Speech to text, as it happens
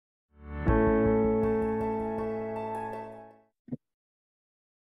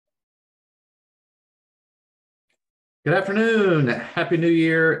Good afternoon. Happy New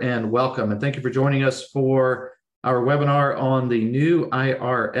Year and welcome. And thank you for joining us for our webinar on the new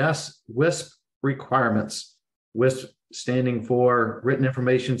IRS WISP requirements. WISP standing for Written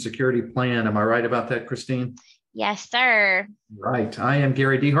Information Security Plan. Am I right about that, Christine? Yes, sir. Right. I am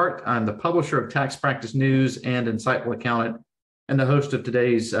Gary Dehart. I'm the publisher of Tax Practice News and Insightful Accountant and the host of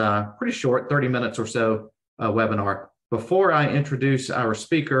today's pretty short, 30 minutes or so webinar. Before I introduce our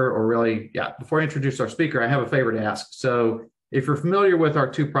speaker, before I introduce our speaker, I have a favor to ask. So if you're familiar with our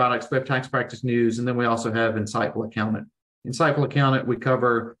two products, we have Tax Practice News, and then we also have Insightful Accountant. Insightful Accountant, we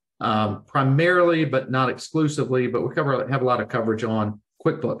cover primarily, but not exclusively, but we have a lot of coverage on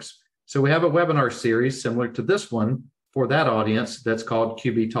QuickBooks. So we have a webinar series similar to this one for that audience that's called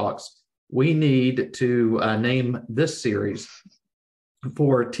QB Talks. We need to name this series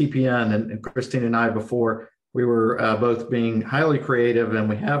for TPN, and Christine and I before we were both being highly creative, and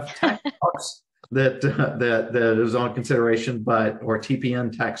we have tax talks that is on consideration, or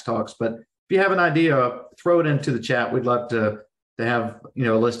TPN tax talks. But if you have an idea, throw it into the chat. We'd love to have a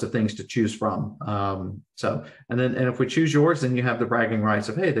list of things to choose from. And if we choose yours, then you have the bragging rights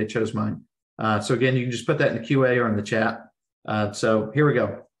of, hey, they chose mine. So again, you can just put that in the QA or in the chat. So here we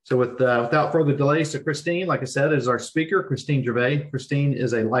go. So without further delay, so Christine, like I said, is our speaker, Christine Gervais. Christine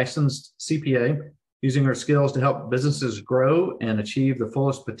is a licensed CPA using her skills to help businesses grow and achieve the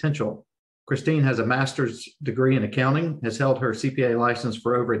fullest potential. Christine has a master's degree in accounting, has held her CPA license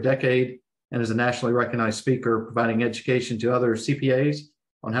for over a decade, and is a nationally recognized speaker providing education to other CPAs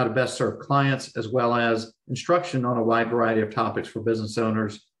on how to best serve clients, as well as instruction on a wide variety of topics for business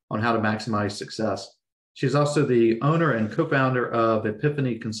owners on how to maximize success. She's also the owner and co-founder of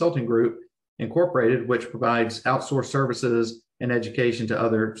Epiphany Consulting Group, Incorporated, which provides outsourced services and education to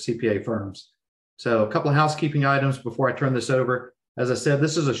other CPA firms. So a couple of housekeeping items before I turn this over. As I said,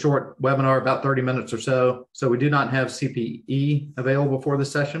 this is a short webinar, about 30 minutes or so. So we do not have CPE available for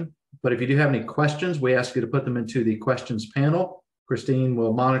this session. But if you do have any questions, we ask you to put them into the questions panel. Christine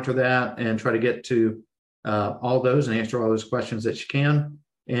will monitor that and try to get to all those and answer all those questions that she can.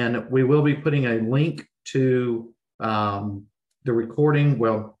 And we will be putting a link to the recording.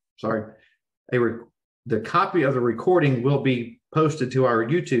 The copy of the recording will be posted to our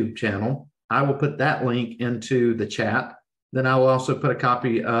YouTube channel. I will put that link into the chat. Then I will also put a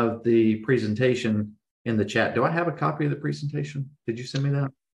copy of the presentation in the chat. Do I have a copy of the presentation? Did you send me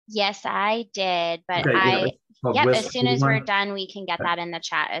that? Yes, I did. But Okay, as soon as we're done, we can get that in the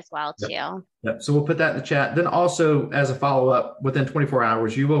chat as well, too. Yep. So we'll put that in the chat. Then also, as a follow-up, within 24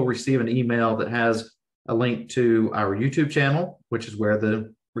 hours, you will receive an email that has a link to our YouTube channel, which is where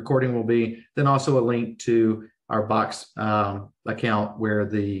the recording will be. Then also a link to our Box account where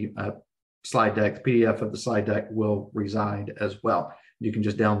the slide deck, the PDF of the slide deck will reside as well. You can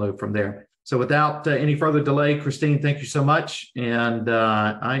just download from there. So without any further delay, Christine, thank you so much. And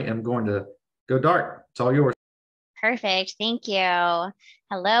I am going to go dark. It's all yours. Perfect. Thank you.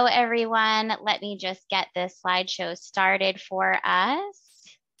 Hello, everyone. Let me just get this slideshow started for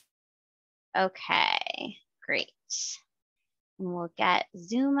us. Okay, great. And we'll get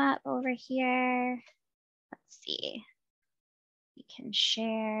Zoom up over here. Let's see. We can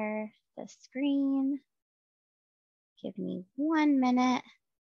share the screen. Give me 1 minute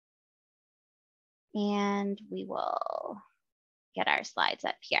and we will get our slides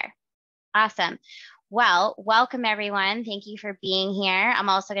up here. Awesome. Well, welcome everyone. Thank you for being here. I'm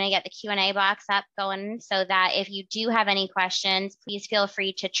also going to get the Q&A box up going so that if you do have any questions, please feel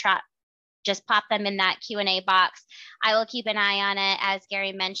free to just pop them in that Q&A box. I will keep an eye on it, as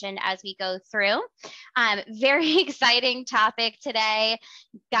Gary mentioned, as we go through. Very exciting topic today.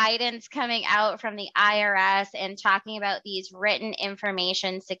 Guidance coming out from the IRS and talking about these written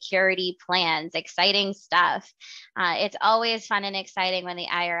information security plans. Exciting stuff. It's always fun and exciting when the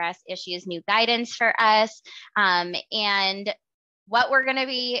IRS issues new guidance for us. And what we're going to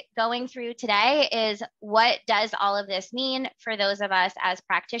be going through today is, what does all of this mean for those of us as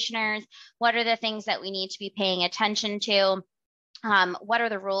practitioners? What are the things that we need to be paying attention to? What are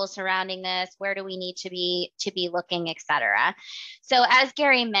the rules surrounding this? Where do we need to be looking, et cetera? So as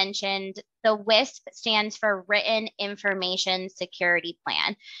Gary mentioned, the WISP stands for Written Information Security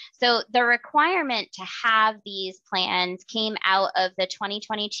Plan. So the requirement to have these plans came out of the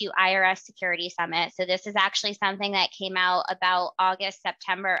 2022 IRS Security Summit. So this is actually something that came out about August,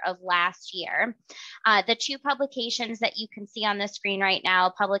 September of last year. The two publications that you can see on the screen right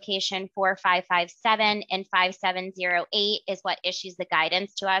now, publication 4557 and 5708, is what issues the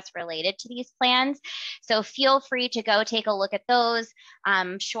guidance to us related to these plans. So feel free to go take a look at those.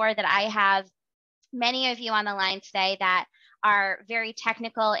 I'm sure that I have many of you on the line today that are very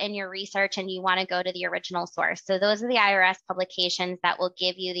technical in your research and you want to go to the original source. So those are the IRS publications that will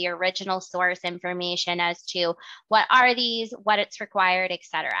give you the original source information as to what are these, what it's required,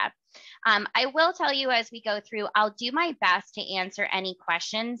 etc. I will tell you as we go through, I'll do my best to answer any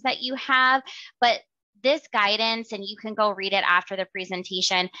questions that you have, but this guidance, and you can go read it after the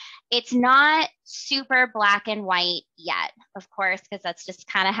presentation, it's not super black and white yet, of course, because that's just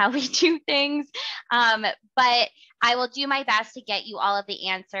kind of how we do things. But I will do my best to get you all of the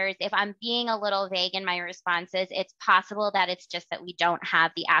answers. If I'm being a little vague in my responses, it's possible that it's just that we don't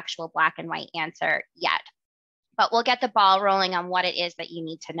have the actual black and white answer yet. But we'll get the ball rolling on what it is that you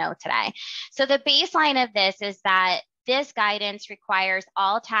need to know today. So the baseline of this is that this guidance requires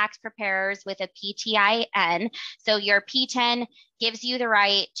all tax preparers with a PTIN. So your PTIN gives you the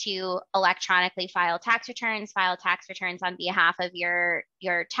right to electronically file tax returns on behalf of your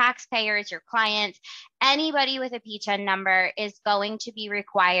taxpayers, your clients. Anybody with a PTIN number is going to be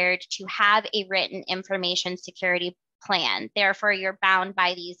required to have a written information security plan. Therefore, you're bound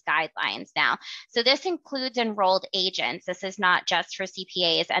by these guidelines now. So this includes enrolled agents. This is not just for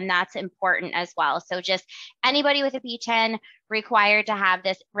CPAs, and that's important as well. So just anybody with a PTIN required to have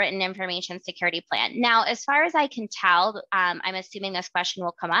this written information security plan. Now, as far as I can tell, I'm assuming this question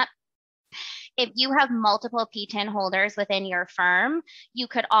will come up. If you have multiple PTIN holders within your firm, you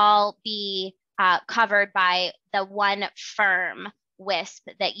could all be covered by the one firm WISP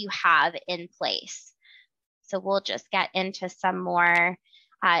that you have in place. So we'll just get into some more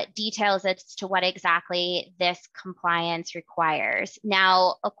details as to what exactly this compliance requires.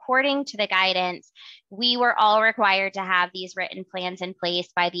 Now, according to the guidance, we were all required to have these written plans in place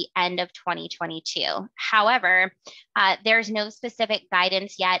by the end of 2022. However, there's no specific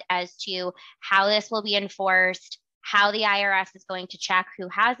guidance yet as to how this will be enforced, how the IRS is going to check who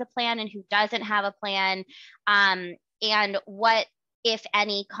has a plan and who doesn't have a plan, and what, if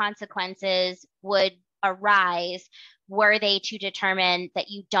any, consequences would arise were they to determine that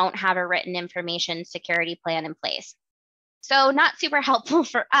you don't have a written information security plan in place. So not super helpful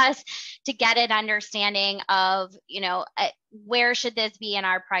for us to get an understanding of, where should this be in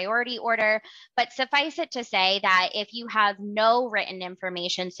our priority order, but suffice it to say that if you have no written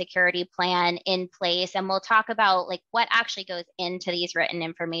information security plan in place, and we'll talk about like what actually goes into these written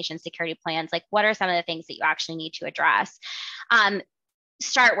information security plans, like what are some of the things that you actually need to address.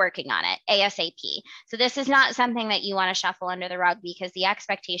 Start working on it ASAP. So this is not something that you want to shuffle under the rug, because the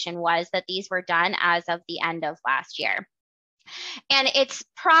expectation was that these were done as of the end of last year. And it's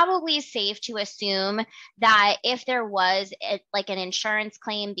probably safe to assume that if there was like an insurance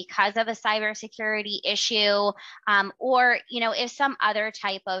claim because of a cybersecurity issue, or if some other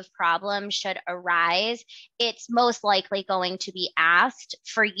type of problem should arise, it's most likely going to be asked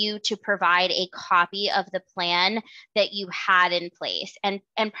for you to provide a copy of the plan that you had in place, and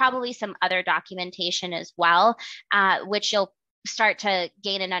probably some other documentation as well, which you'll start to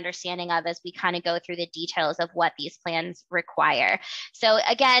gain an understanding of as we kind of go through the details of what these plans require. So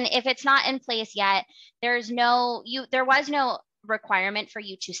again, if it's not in place yet, there was no requirement for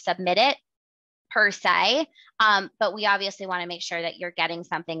you to submit it per se, but we obviously want to make sure that you're getting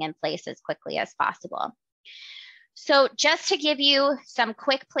something in place as quickly as possible. So just to give you some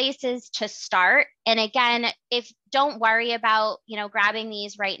quick places to start, and again, don't worry about, grabbing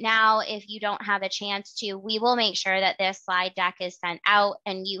these right now if you don't have a chance to. We will make sure that this slide deck is sent out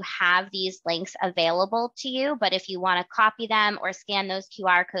and you have these links available to you. But if you want to copy them or scan those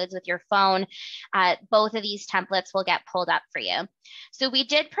QR codes with your phone, both of these templates will get pulled up for you. So we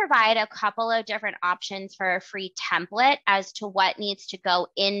did provide a couple of different options for a free template as to what needs to go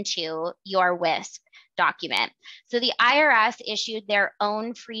into your WISP document. So the IRS issued their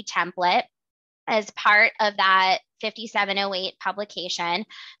own free template as part of that 5708 publication.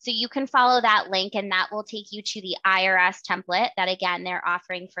 So you can follow that link and that will take you to the IRS template that, again, they're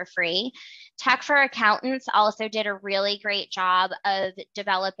offering for free. Tech for Accountants also did a really great job of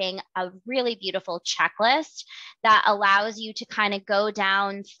developing a really beautiful checklist that allows you to kind of go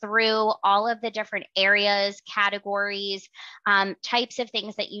down through all of the different areas, categories, types of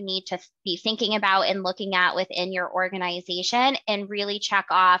things that you need to be thinking about and looking at within your organization, and really check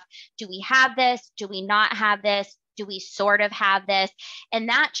off, do we have this? Do we not have this? Do we sort of have this? And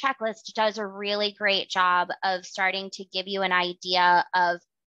that checklist does a really great job of starting to give you an idea of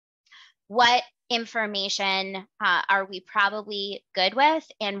what information are we probably good with,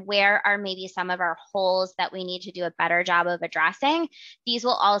 and where are maybe some of our holes that we need to do a better job of addressing. These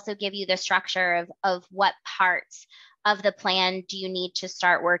will also give you the structure of what parts of the plan do you need to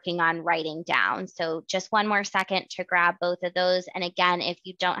start working on writing down? So just one more second to grab both of those. And again, if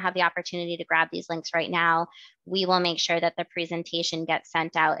you don't have the opportunity to grab these links right now, we will make sure that the presentation gets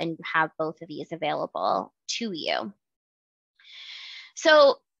sent out and you have both of these available to you.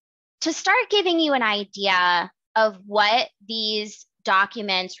 So to start giving you an idea of what these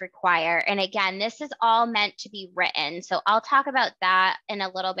documents require, and again, this is all meant to be written, so I'll talk about that in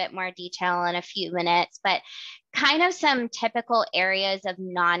a little bit more detail in a few minutes, but kind of some typical areas of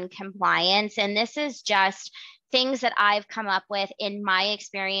non-compliance, and this is just things that I've come up with in my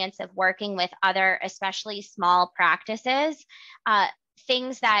experience of working with other, especially small practices,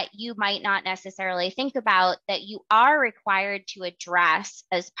 things that you might not necessarily think about that you are required to address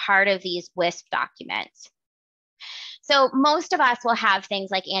as part of these WISP documents. So most of us will have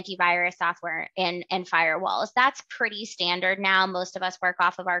things like antivirus software and firewalls. That's pretty standard now. Most of us work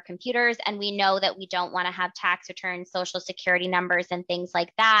off of our computers, and we know that we don't want to have tax returns, social security numbers, and things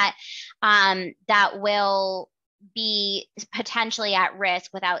like that that will be potentially at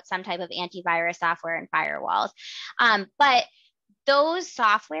risk without some type of antivirus software and firewalls. But those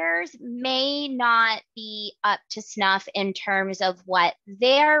softwares may not be up to snuff in terms of what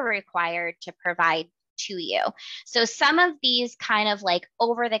they're required to provide to you. So some of these kind of like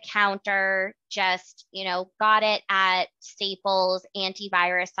over the counter, just, got it at Staples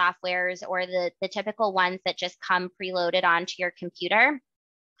antivirus softwares, or the typical ones that just come preloaded onto your computer,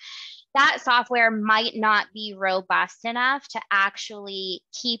 that software might not be robust enough to actually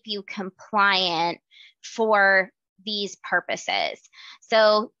keep you compliant for these purposes.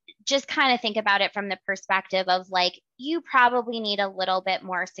 So just kind of think about it from the perspective of like, you probably need a little bit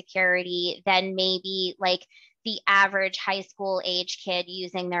more security than maybe like the average high school age kid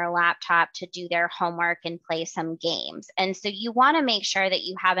using their laptop to do their homework and play some games. And so you want to make sure that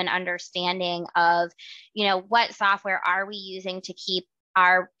you have an understanding of, what software are we using to keep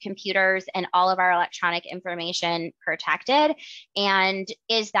our computers and all of our electronic information protected? And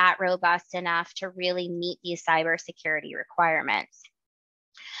is that robust enough to really meet these cybersecurity requirements?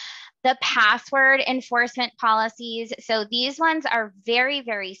 The password enforcement policies. So these ones are very,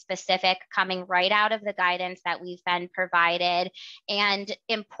 very specific, coming right out of the guidance that we've been provided, and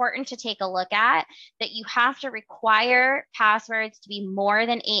important to take a look at, that you have to require passwords to be more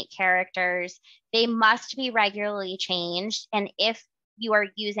than 8 characters. They must be regularly changed. And if you are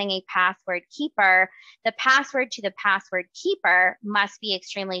using a password keeper, the password to the password keeper must be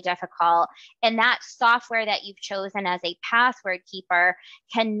extremely difficult. And that software that you've chosen as a password keeper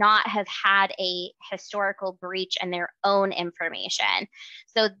cannot have had a historical breach in their own information.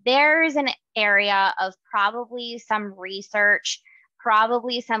 So there's an area of probably some research,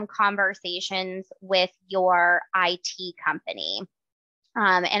 probably some conversations with your IT company.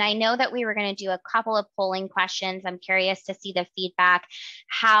 And I know that we were going to do a couple of polling questions. I'm curious to see the feedback.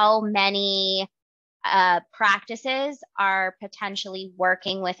 How many practices are potentially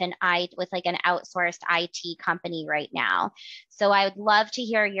working with an outsourced IT company right now? So I would love to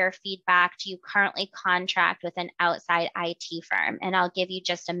hear your feedback. Do you currently contract with an outside IT firm? And I'll give you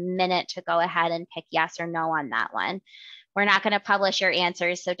just a minute to go ahead and pick yes or no on that one. We're not going to publish your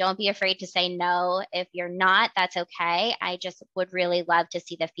answers, so don't be afraid to say no. If you're not, that's okay. I just would really love to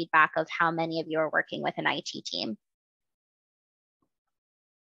see the feedback of how many of you are working with an IT team.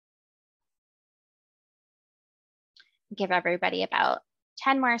 Give everybody about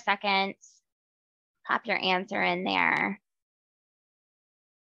 10 more seconds. Pop your answer in there.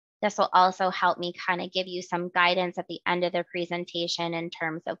 This will also help me kind of give you some guidance at the end of the presentation in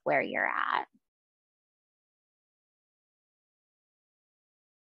terms of where you're at.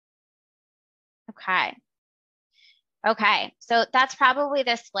 Okay, so that's probably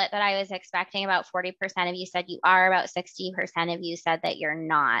the split that I was expecting. About 40% of you said you are, about 60% of you said that you're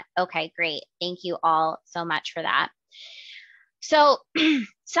not. Okay, great. Thank you all so much for that. So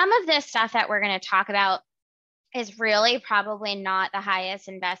some of this stuff that we're going to talk about is really probably not the highest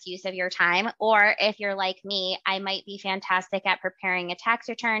and best use of your time. Or if you're like me, I might be fantastic at preparing a tax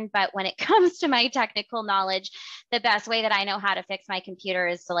return, but when it comes to my technical knowledge, the best way that I know how to fix my computer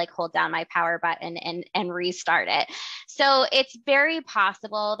is to hold down my power button and restart it. So it's very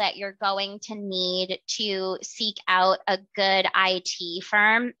possible that you're going to need to seek out a good IT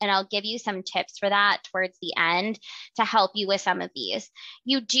firm. And I'll give you some tips for that towards the end to help you with some of these.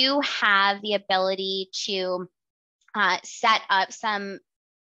 You do have the ability to set up some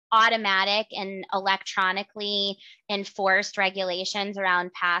automatic and electronically enforced regulations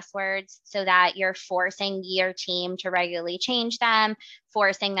around passwords so that you're forcing your team to regularly change them,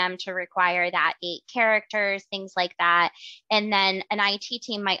 forcing them to require that 8 characters, things like that. And then an IT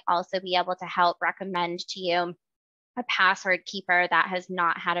team might also be able to help recommend to you a password keeper that has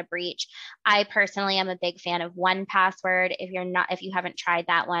not had a breach. I personally am a big fan of 1Password. If you haven't tried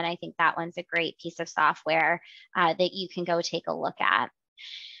that one, I think that one's a great piece of software that you can go take a look at.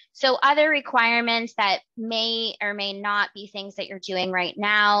 So other requirements that may or may not be things that you're doing right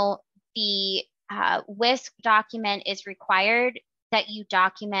now, the WISP document is required that you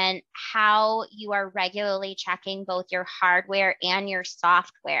document how you are regularly checking both your hardware and your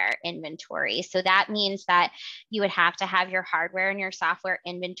software inventory. So that means that you would have to have your hardware and your software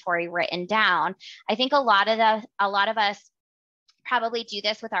inventory written down. I think a lot of us probably do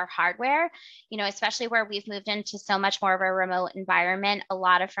this with our hardware, especially where we've moved into so much more of a remote environment. A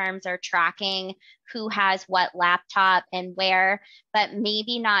lot of firms are tracking who has what laptop and where, but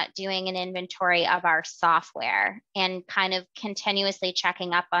maybe not doing an inventory of our software and kind of continuously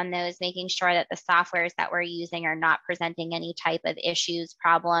checking up on those, making sure that the softwares that we're using are not presenting any type of issues,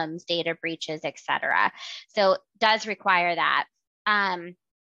 problems, data breaches, etc. So it does require that.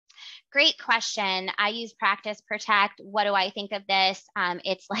 Great question. I use Practice Protect. What do I think of this?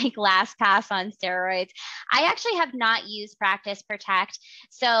 It's like LastPass on steroids. I actually have not used Practice Protect,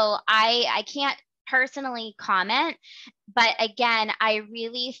 so I can't personally comment. But again, I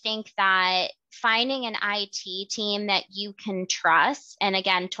really think that finding an IT team that you can trust, and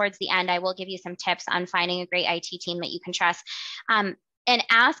again, towards the end, I will give you some tips on finding a great IT team that you can trust. And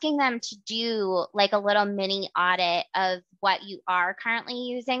asking them to do like a little mini audit of what you are currently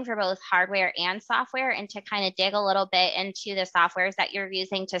using for both hardware and software, and to kind of dig a little bit into the softwares that you're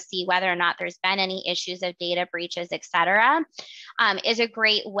using to see whether or not there's been any issues of data breaches, et cetera, is a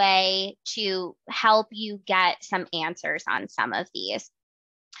great way to help you get some answers on some of these.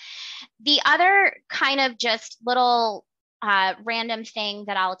 The other kind of just little random thing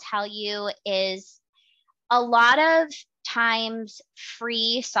that I'll tell you is a lot of times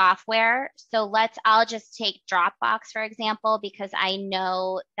free software. So I'll just take Dropbox, for example, because I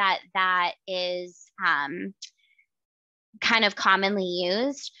know that that is kind of commonly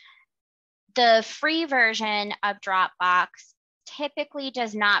used. The free version of Dropbox typically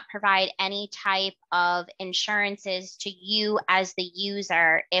does not provide any type of insurances to you as the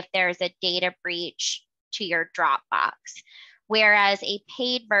user if there's a data breach to your Dropbox. Whereas a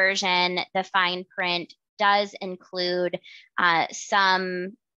paid version, the fine print does include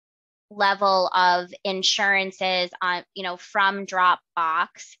some level of insurances on, from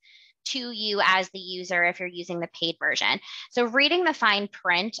Dropbox to you as the user if you're using the paid version. So reading the fine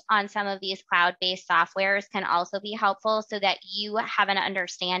print on some of these cloud-based softwares can also be helpful so that you have an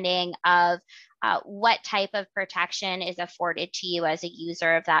understanding of what type of protection is afforded to you as a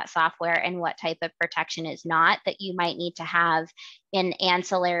user of that software and what type of protection is not, that you might need to have an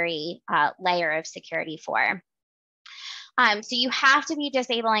ancillary layer of security for. So you have to be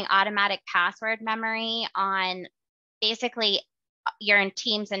disabling automatic password memory on basically your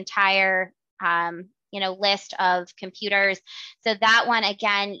team's entire list of computers. So that one,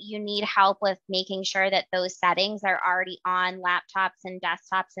 again, you need help with making sure that those settings are already on laptops and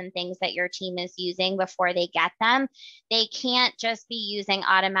desktops and things that your team is using before they get them. They can't just be using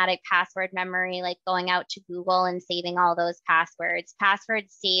automatic password memory, like going out to Google and saving all those passwords.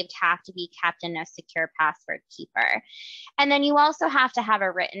 Passwords saved have to be kept in a secure password keeper. And then you also have to have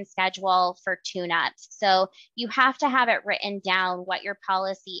a written schedule for tune-ups. So you have to have it written down what your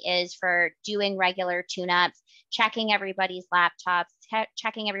policy is for doing regular tune-ups, checking everybody's laptops,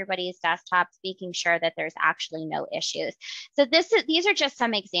 checking everybody's desktops, making sure that there's actually no issues. So these are just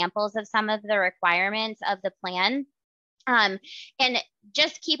some examples of some of the requirements of the plan. And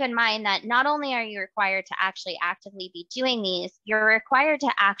just keep in mind that not only are you required to actually actively be doing these, you're required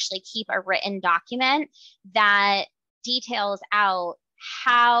to actually keep a written document that details out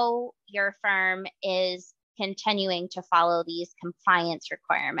how your firm is continuing to follow these compliance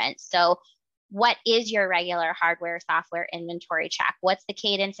requirements. So what is your regular hardware, software inventory check? What's the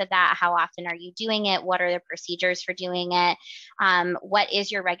cadence of that? How often are you doing it? What are the procedures for doing it? What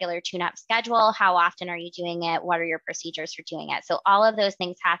is your regular tune-up schedule? How often are you doing it? What are your procedures for doing it? So all of those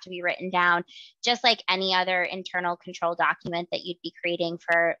things have to be written down, just like any other internal control document that you'd be creating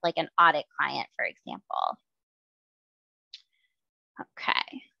for like an audit client, for example.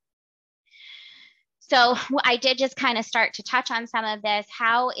 Okay. So I did just kind of start to touch on some of this.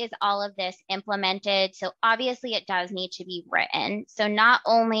 How is all of this implemented? So obviously it does need to be written. So not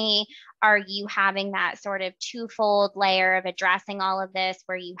only are you having that sort of twofold layer of addressing all of this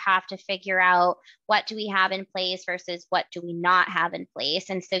where you have to figure out what do we have in place versus what do we not have in place?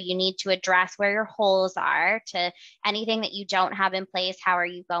 And so you need to address where your holes are. To anything that you don't have in place, how are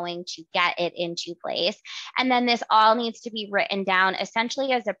you going to get it into place? And then this all needs to be written down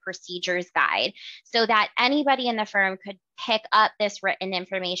essentially as a procedures guide so that anybody in the firm could pick up this written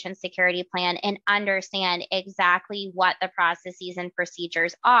information security plan and understand exactly what the processes and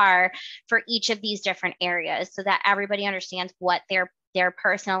procedures are for each of these different areas so that everybody understands what their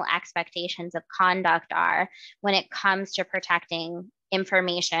personal expectations of conduct are when it comes to protecting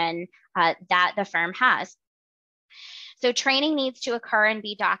information that the firm has. So training needs to occur and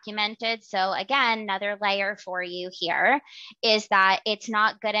be documented. So again, another layer for you here is that it's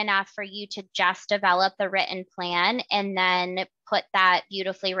not good enough for you to just develop the written plan and then put that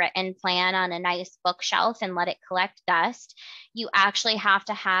beautifully written plan on a nice bookshelf and let it collect dust. You actually have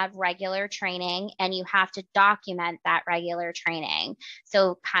to have regular training and you have to document that regular training.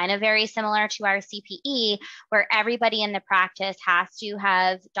 So kind of very similar to our CPE, where everybody in the practice has to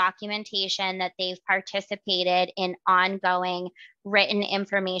have documentation that they've participated in ongoing written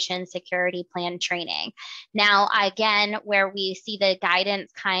information security plan training. Now, again, where we see the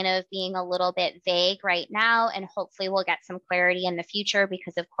guidance kind of being a little bit vague right now, and hopefully we'll get some clarity in the future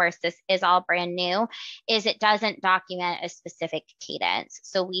because of course this is all brand new, is it doesn't document a specific cadence.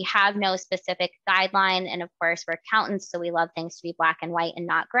 So we have no specific guideline. And of course we're accountants, so we love things to be black and white and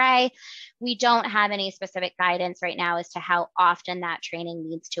not gray. We don't have any specific guidance right now as to how often that training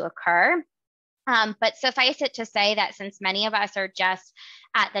needs to occur. But suffice it to say that since many of us are just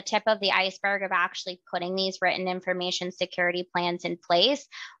at the tip of the iceberg of actually putting these written information security plans in place,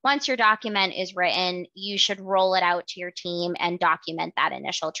 once your document is written, you should roll it out to your team and document that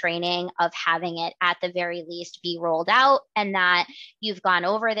initial training of having it at the very least be rolled out, and that you've gone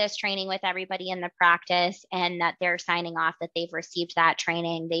over this training with everybody in the practice and that they're signing off that they've received that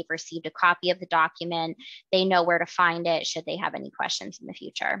training, they've received a copy of the document, they know where to find it should they have any questions in the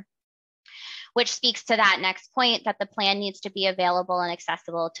future. Which speaks to that next point, that the plan needs to be available and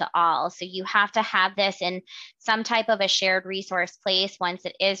accessible to all. So you have to have this in some type of a shared resource place once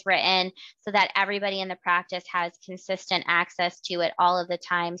it is written so that everybody in the practice has consistent access to it all of the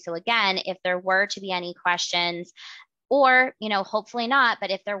time. So again, if there were to be any questions, or, hopefully not,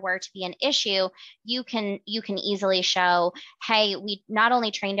 but if there were to be an issue, you can easily show, hey, we not only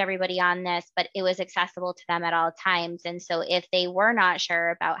trained everybody on this, but it was accessible to them at all times. And so if they were not sure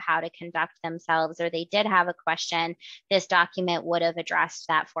about how to conduct themselves or they did have a question, this document would have addressed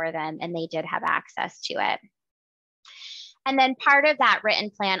that for them and they did have access to it. And then part of that written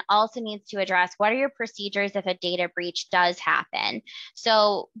plan also needs to address what are your procedures if a data breach does happen?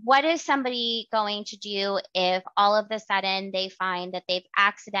 So what is somebody going to do if all of a sudden they find that they've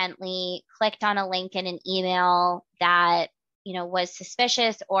accidentally clicked on a link in an email that was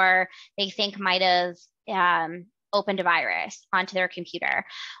suspicious or they think might have opened a virus onto their computer?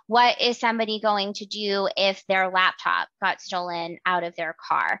 What is somebody going to do if their laptop got stolen out of their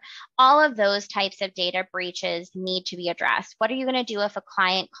car? All of those types of data breaches need to be addressed. What are you going to do if a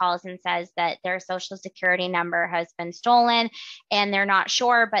client calls and says that their social security number has been stolen and they're not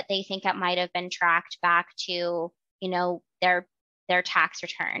sure, but they think it might have been tracked back to, their tax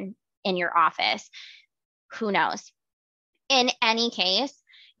return in your office? Who knows? In any case,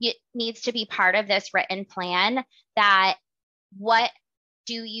 it needs to be part of this written plan that what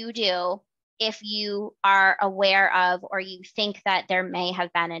do you do if you are aware of or you think that there may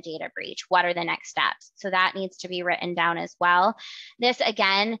have been a data breach? What are the next steps? So that needs to be written down as well. This,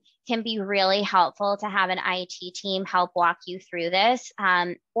 again, can be really helpful to have an IT team help walk you through this,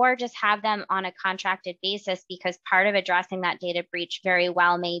 or just have them on a contracted basis, because part of addressing that data breach very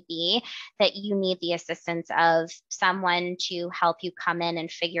well may be that you need the assistance of someone to help you come in and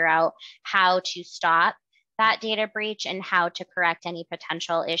figure out how to stop that data breach and how to correct any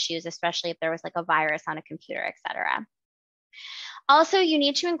potential issues, especially if there was like a virus on a computer, et cetera. Also, you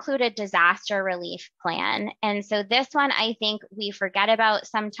need to include a disaster relief plan. And so this one, I think we forget about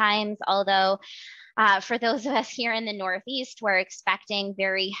sometimes, although for those of us here in the Northeast, we're expecting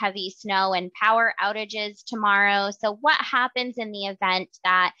very heavy snow and power outages tomorrow. So what happens in the event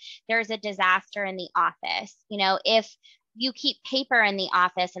that there's a disaster in the office? If you keep paper in the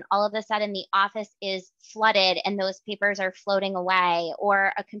office and all of a sudden the office is flooded and those papers are floating away,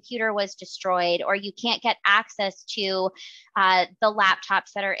 or a computer was destroyed, or you can't get access to the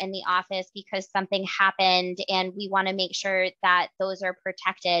laptops that are in the office because something happened and we want to make sure that those are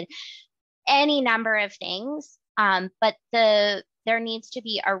protected. Any number of things, but there needs to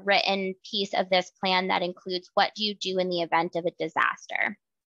be a written piece of this plan that includes what do you do in the event of a disaster.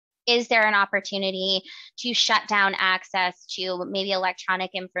 Is there an opportunity to shut down access to maybe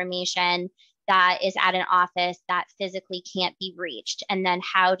electronic information that is at an office that physically can't be reached? And then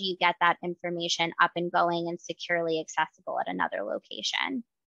how do you get that information up and going and securely accessible at another location?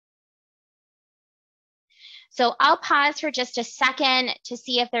 So I'll pause for just a second to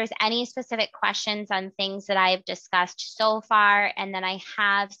see if there's any specific questions on things that I've discussed so far. And then I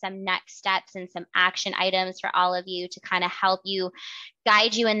have some next steps and some action items for all of you to kind of help you,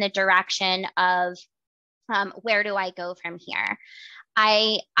 guide you in the direction of where do I go from here?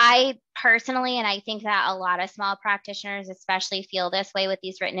 I personally, and I think that a lot of small practitioners especially feel this way with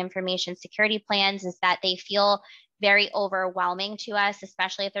these written information security plans, is that they feel very overwhelming to us,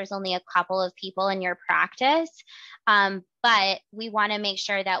 especially if there's only a couple of people in your practice. But we want to make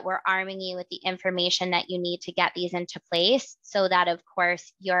sure that we're arming you with the information that you need to get these into place so that, of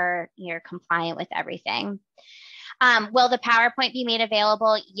course, you're compliant with everything. Will the PowerPoint be made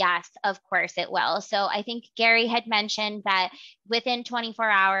available? Yes, of course it will. So I think Gary had mentioned that within 24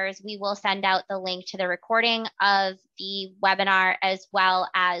 hours, we will send out the link to the recording of the webinar as well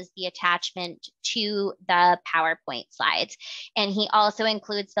as the attachment to the PowerPoint slides. And he also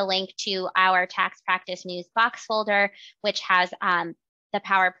includes the link to our tax practice news box folder, which has the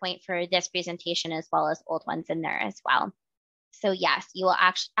PowerPoint for this presentation as well as old ones in there as well. So yes, you will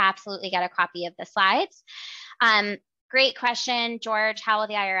absolutely get a copy of the slides. Great question, George. How will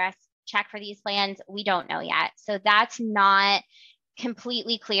the IRS check for these plans? We don't know yet. So that's not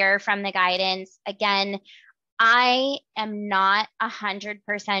completely clear from the guidance. Again, I am not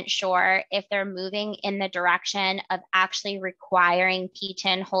 100% sure if they're moving in the direction of actually requiring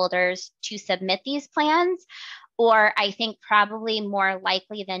PTIN holders to submit these plans, or I think probably more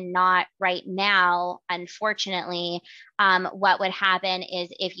likely than not right now, unfortunately, what would happen is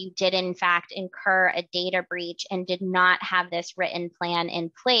if you did in fact incur a data breach and did not have this written plan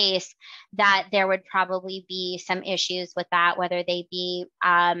in place, that there would probably be some issues with that, whether they be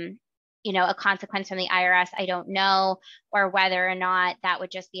a consequence from the IRS, I don't know, or whether or not that would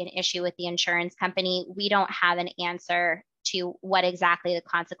just be an issue with the insurance company. We don't have an answer to what exactly the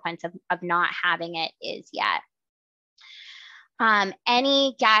consequence of not having it is yet.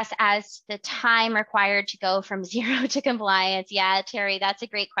 Any guess as to the time required to go from 0 to compliance? Yeah, Terry, that's a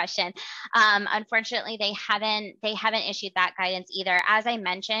great question. Unfortunately, they haven't issued that guidance either. As I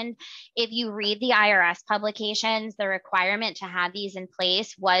mentioned, if you read the IRS publications, the requirement to have these in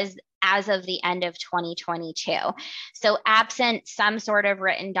place was as of the end of 2022. So absent some sort of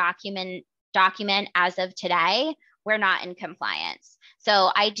written document as of today, we're not in compliance.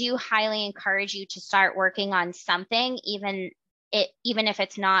 So I do highly encourage you to start working on something, even if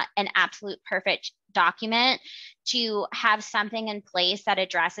it's not an absolute perfect document, to have something in place that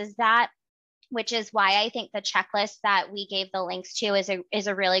addresses that, which is why I think the checklist that we gave the links to is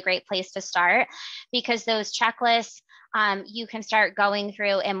a really great place to start, because those checklists, you can start going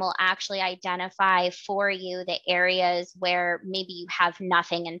through and will actually identify for you the areas where maybe you have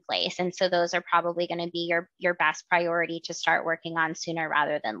nothing in place. And so those are probably going to be your best priority to start working on sooner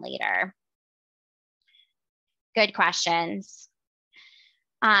rather than later. Good questions.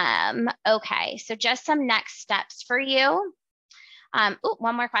 Okay, so just some next steps for you.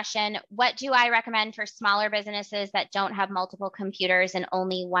 One more question. What do I recommend for smaller businesses that don't have multiple computers and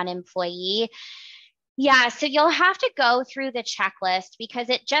only one employee? Yeah, so you'll have to go through the checklist, because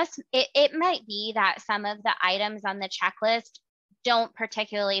it might be that some of the items on the checklist don't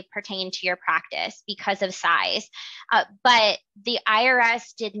particularly pertain to your practice because of size. But the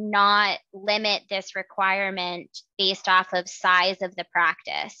IRS did not limit this requirement based off of size of the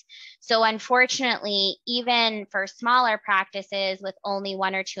practice. So unfortunately, even for smaller practices with only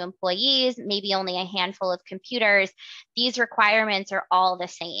 1 or 2 employees, maybe only a handful of computers, these requirements are all the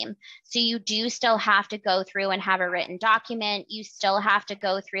same. So you do still have to go through and have a written document. You still have to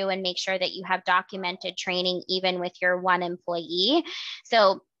go through and make sure that you have documented training even with your 1 employee.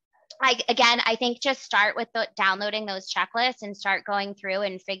 So I think just start with downloading those checklists and start going through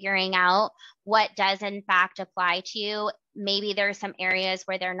and figuring out what does in fact apply to you. Maybe there's some areas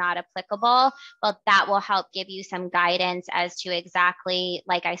where they're not applicable, but that will help give you some guidance as to exactly,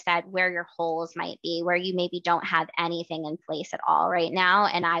 like I said, where your holes might be, where you maybe don't have anything in place at all right now.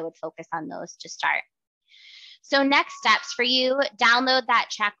 And I would focus on those to start. So next steps for you, download that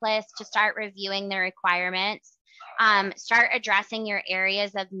checklist to start reviewing the requirements. Start addressing your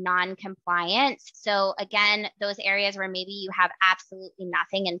areas of non-compliance. So again, those areas where maybe you have absolutely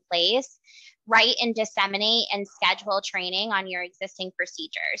nothing in place, write and disseminate and schedule training on your existing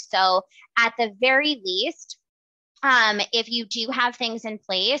procedures. So at the very least, if you do have things in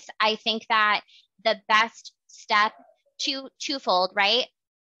place, I think that the best step, twofold, right?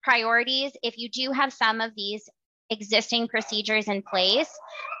 priorities, if you do have some of these existing procedures in place,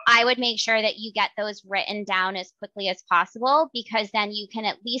 I would make sure that you get those written down as quickly as possible, because then you can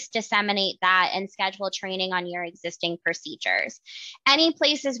at least disseminate that and schedule training on your existing procedures. Any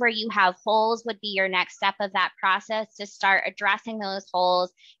places where you have holes would be your next step of that process, to start addressing those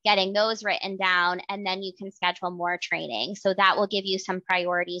holes, getting those written down, and then you can schedule more training. So that will give you some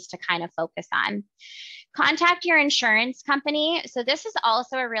priorities to kind of focus on. Contact your insurance company. So this is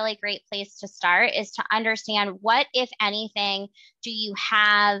also a really great place to start, is to understand what, if anything, do you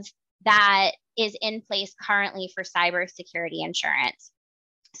have that is in place currently for cybersecurity insurance.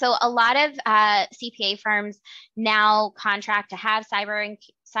 So a lot of CPA firms now contract to have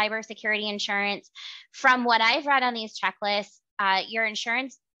cybersecurity insurance. From what I've read on these checklists, your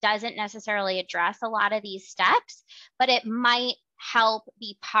insurance doesn't necessarily address a lot of these steps, but it might help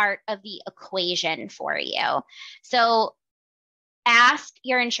be part of the equation for you. So ask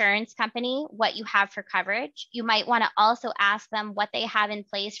your insurance company what you have for coverage. You might want to also ask them what they have in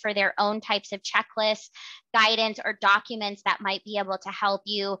place for their own types of checklists, guidance, or documents that might be able to help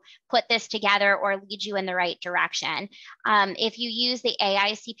you put this together or lead you in the right direction. If you use the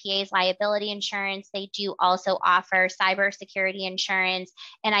AICPA's liability insurance, they do also offer cybersecurity insurance.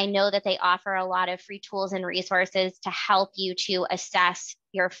 And I know that they offer a lot of free tools and resources to help you to assess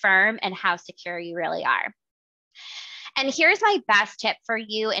your firm and how secure you really are. And here's my best tip for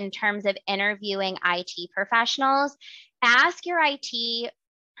you in terms of interviewing IT professionals. Ask your IT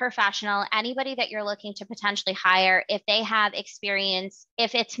professional, anybody that you're looking to potentially hire, if they have experience.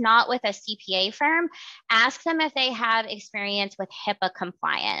 If it's not with a CPA firm, ask them if they have experience with HIPAA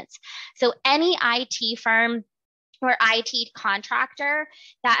compliance. So any IT firm or IT contractor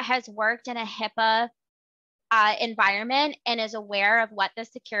that has worked in a HIPAA environment and is aware of what the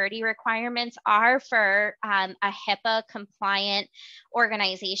security requirements are for a HIPAA compliant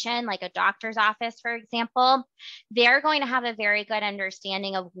organization, like a doctor's office, for example, they're going to have a very good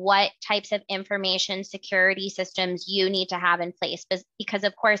understanding of what types of information security systems you need to have in place. Because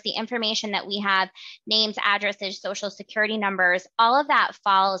of course, the information that we have, names, addresses, social security numbers, all of that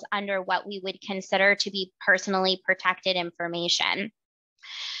falls under what we would consider to be personally protected information.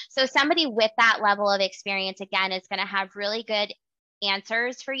 So somebody with that level of experience, again, is going to have really good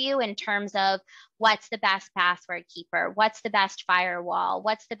answers for you in terms of what's the best password keeper, what's the best firewall,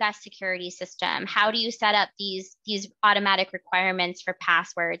 what's the best security system, how do you set up these automatic requirements for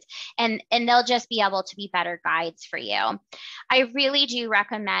passwords, and they'll just be able to be better guides for you. I really do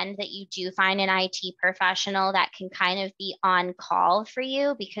recommend that you do find an IT professional that can kind of be on call for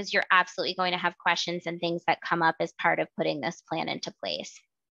you, because you're absolutely going to have questions and things that come up as part of putting this plan into place.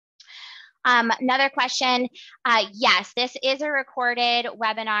 Another question, yes, this is a recorded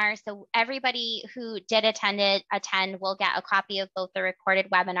webinar, so everybody who did attend will get a copy of both the recorded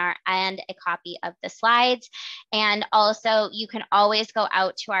webinar and a copy of the slides. And also, you can always go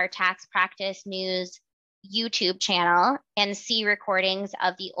out to our Tax Practice News YouTube channel and see recordings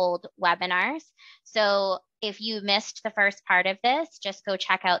of the old webinars. So if you missed the first part of this, just go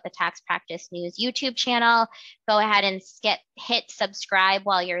check out the Tax Practice News YouTube channel. Go ahead and hit subscribe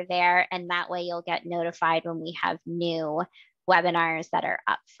while you're there, and that way you'll get notified when we have new webinars that are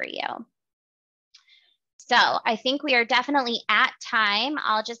up for you. So I think we are definitely at time.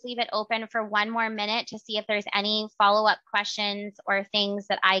 I'll just leave it open for one more minute to see if there's any follow-up questions or things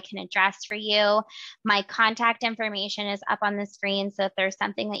that I can address for you. My contact information is up on the screen, so if there's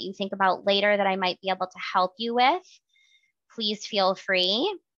something that you think about later that I might be able to help you with, please feel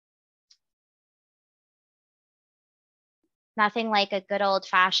free. Nothing like a good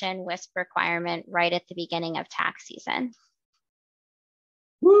old-fashioned WISP requirement right at the beginning of tax season.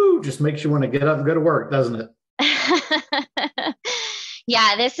 Woo, just makes you want to get up and go to work, doesn't it?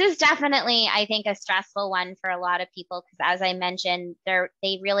 Yeah, this is definitely, I think, a stressful one for a lot of people, because as I mentioned,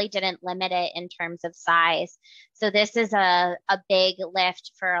 they really didn't limit it in terms of size. So this is a big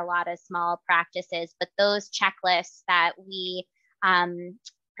lift for a lot of small practices, but those checklists that we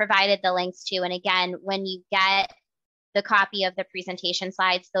provided the links to, and again, when you get the copy of the presentation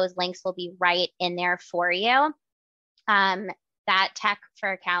slides, those links will be right in there for you. That Tech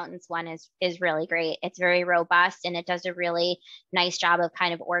for Accountants one is really great. It's very robust, and it does a really nice job of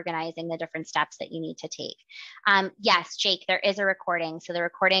kind of organizing the different steps that you need to take. Yes, Jake, there is a recording. So the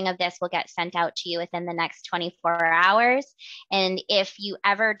recording of this will get sent out to you within the next 24 hours. And if you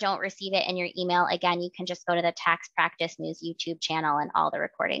ever don't receive it in your email, again, you can just go to the Tax Practice News YouTube channel, and all the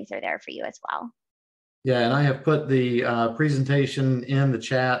recordings are there for you as well. Yeah, and I have put the presentation in the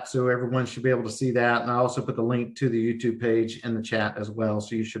chat, so everyone should be able to see that. And I also put the link to the YouTube page in the chat as well,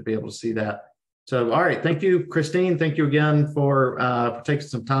 so you should be able to see that So, all right. Thank you, Christine. Thank you again for taking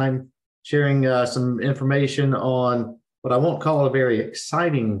some time sharing some information on what I won't call a very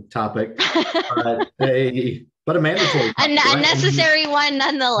exciting topic, but a mandatory topic, A right? necessary one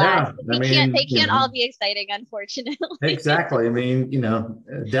nonetheless. Yeah, They can't all be exciting, unfortunately. exactly. I mean,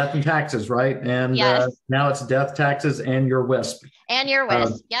 death and taxes, right? And yes. Now it's death, taxes, and your WISP. And your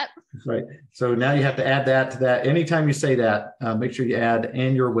WISP, yep. Right. So now you have to add that to that. Anytime you say that, make sure you add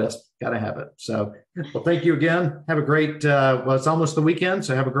and your WISP. Got to have it. So, well, thank you again. Have a great, well, it's almost the weekend.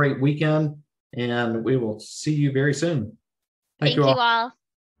 So have a great weekend and we will see you very soon. Thank you all.